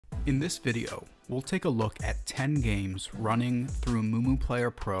In this video, we'll take a look at 10 games running through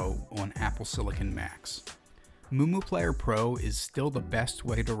MuMuPlayer Pro on Apple Silicon Macs. MuMuPlayer Pro is still the best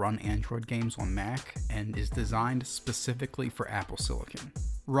way to run Android games on Mac and is designed specifically for Apple Silicon.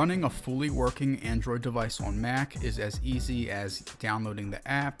 Running a fully working Android device on Mac is as easy as downloading the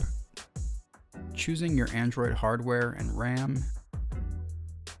app, choosing your Android hardware and RAM,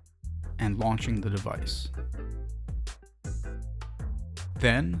 and launching the device.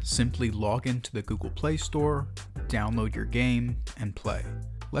 Then, simply log into the Google Play Store, download your game, and play.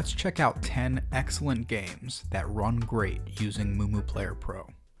 Let's check out 10 excellent games that run great using MuMuPlayer Pro.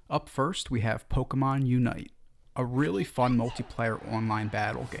 Up first, we have Pokémon Unite, a really fun multiplayer online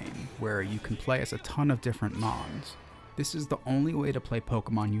battle game where you can play as a ton of different mons. This is the only way to play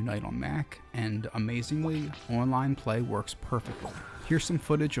Pokémon Unite on Mac, and amazingly, online play works perfectly. Here's some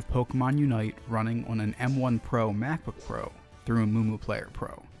footage of Pokémon Unite running on an M1 Pro MacBook Pro through a MuMuPlayer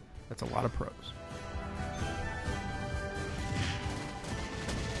Pro. That's a lot of pros.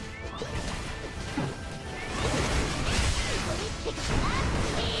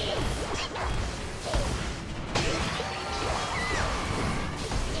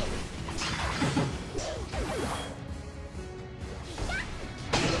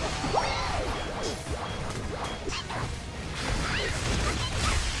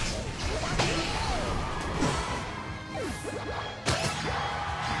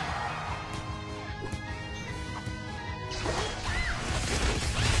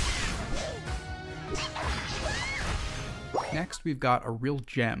 Next, we've got a real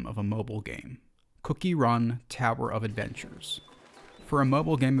gem of a mobile game, Cookie Run Tower of Adventures. For a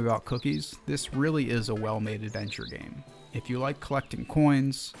mobile game about cookies, this really is a well-made adventure game. If you like collecting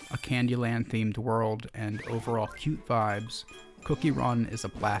coins, a Candyland themed world, and overall cute vibes, Cookie Run is a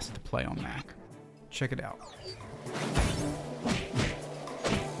blast to play on Mac. Check it out.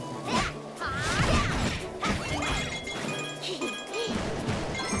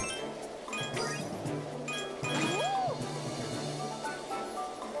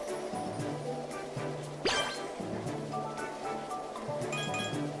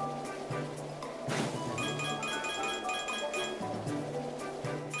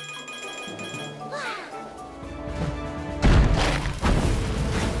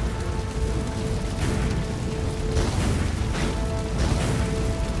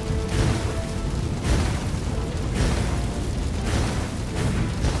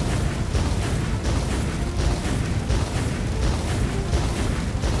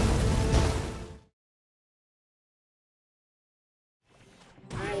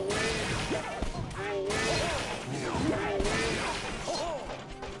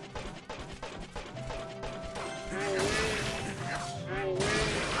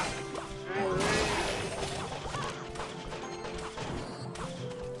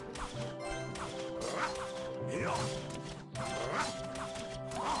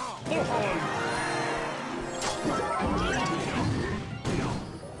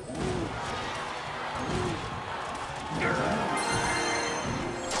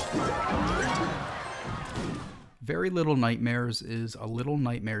 Very Little Nightmares is a Little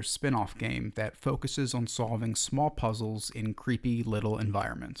Nightmares spin-off game that focuses on solving small puzzles in creepy little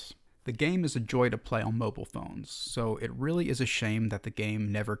environments. The game is a joy to play on mobile phones, so it really is a shame that the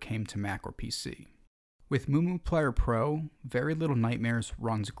game never came to Mac or PC. With MuMuPlayer Pro, Very Little Nightmares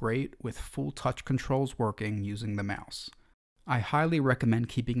runs great with full touch controls working using the mouse. I highly recommend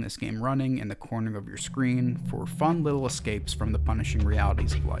keeping this game running in the corner of your screen for fun little escapes from the punishing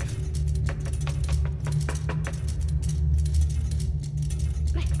realities of life.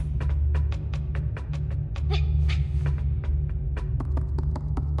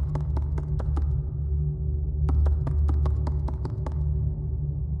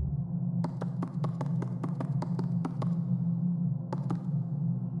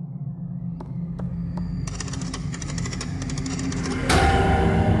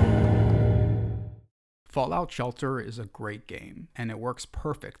 Fallout Shelter is a great game, and it works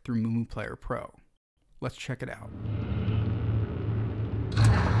perfect through MuMuPlayer Pro. Let's check it out.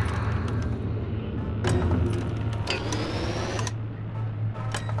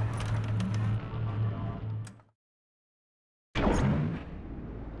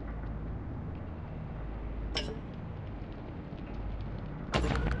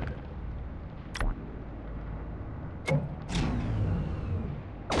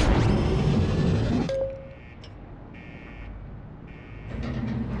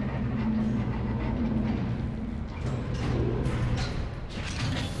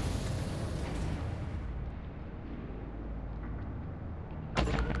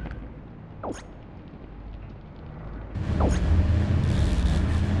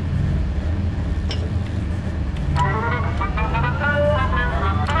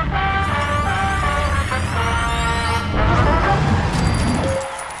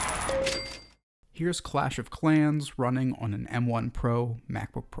 Here's Clash of Clans running on an M1 Pro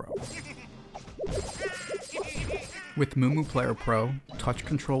MacBook Pro. With MuMuPlayer Pro, touch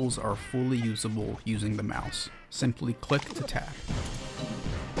controls are fully usable using the mouse. Simply click to tap.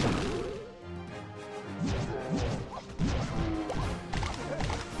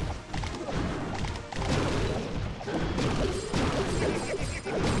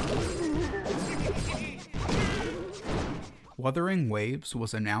 Wuthering Waves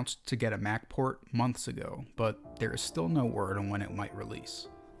was announced to get a Mac port months ago, but there is still no word on when it might release.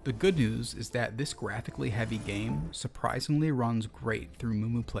 The good news is that this graphically heavy game surprisingly runs great through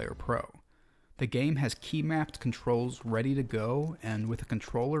MuMuPlayer Pro. The game has key-mapped controls ready to go, and with a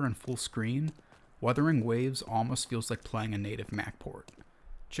controller and full screen, Wuthering Waves almost feels like playing a native Mac port.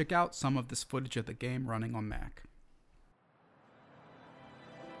 Check out some of this footage of the game running on Mac.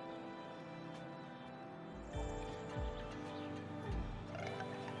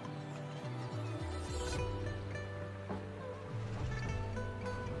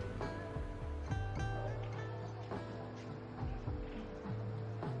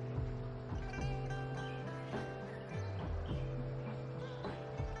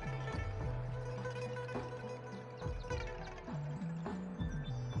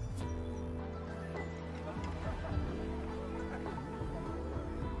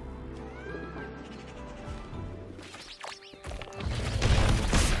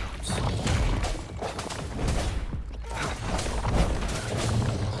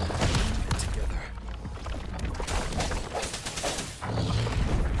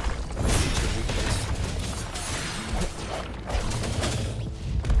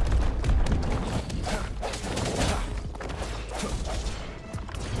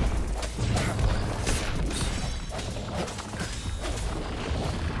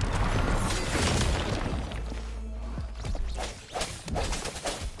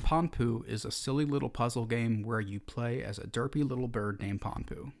 Ponpu is a silly little puzzle game where you play as a derpy little bird named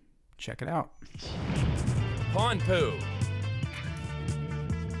Ponpu. Check it out. Ponpu!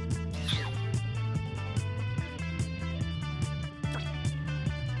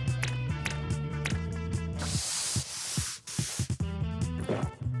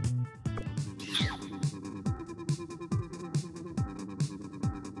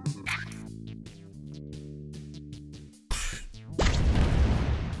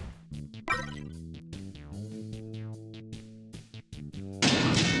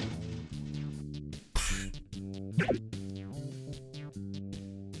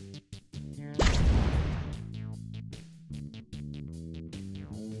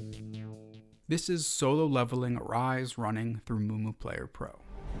 This is Solo Leveling Arise running through MuMuPlayer Pro.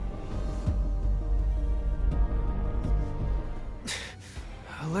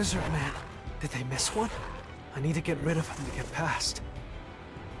 A lizard man. Did they miss one? I need to get rid of him to get past.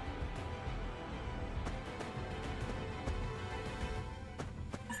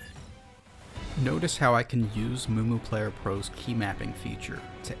 Notice how I can use MuMuPlayer Pro's key mapping feature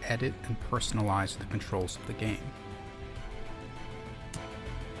to edit and personalize the controls of the game.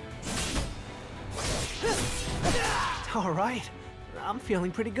 All right, I'm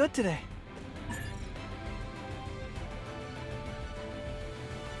feeling pretty good today.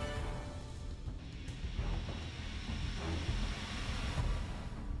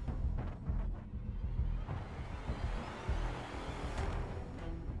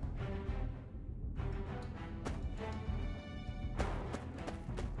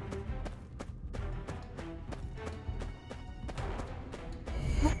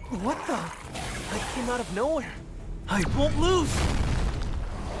 What the? I came out of nowhere. I won't lose!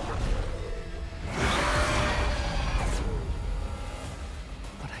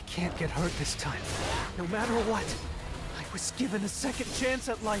 But I can't get hurt this time. No matter what. I was given a second chance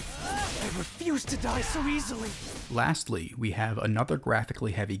at life. I refuse to die so easily. Lastly, we have another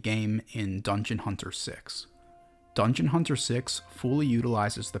graphically heavy game in Dungeon Hunter 6. Dungeon Hunter 6 fully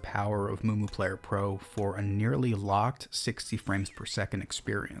utilizes the power of MuMuPlayer Pro for a nearly locked 60 frames per second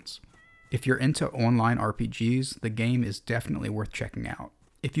experience. If you're into online RPGs, the game is definitely worth checking out.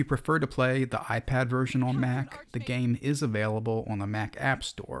 If you prefer to play the iPad version on Mac, the game is available on the Mac App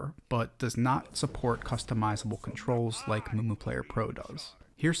Store, but does not support customizable controls like MuMuPlayer Pro does.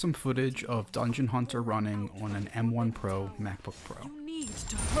 Here's some footage of Dungeon Hunter running on an M1 Pro MacBook Pro. You need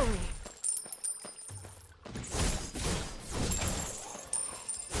to hurry.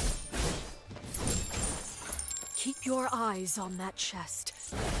 Keep your eyes on that chest.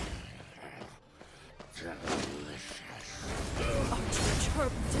 Archer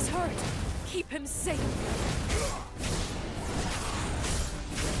Turbot is hurt. Keep him safe.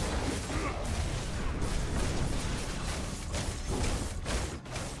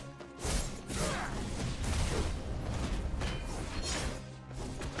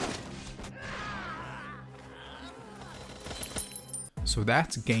 So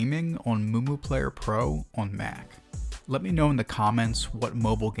that's gaming on MuMuPlayer Pro on Mac. Let me know in the comments what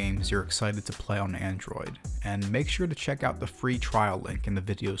mobile games you're excited to play on Android, and make sure to check out the free trial link in the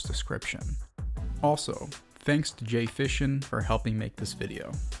video's description. Also, thanks to jfishin for helping make this video.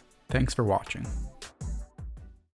 Thanks for watching.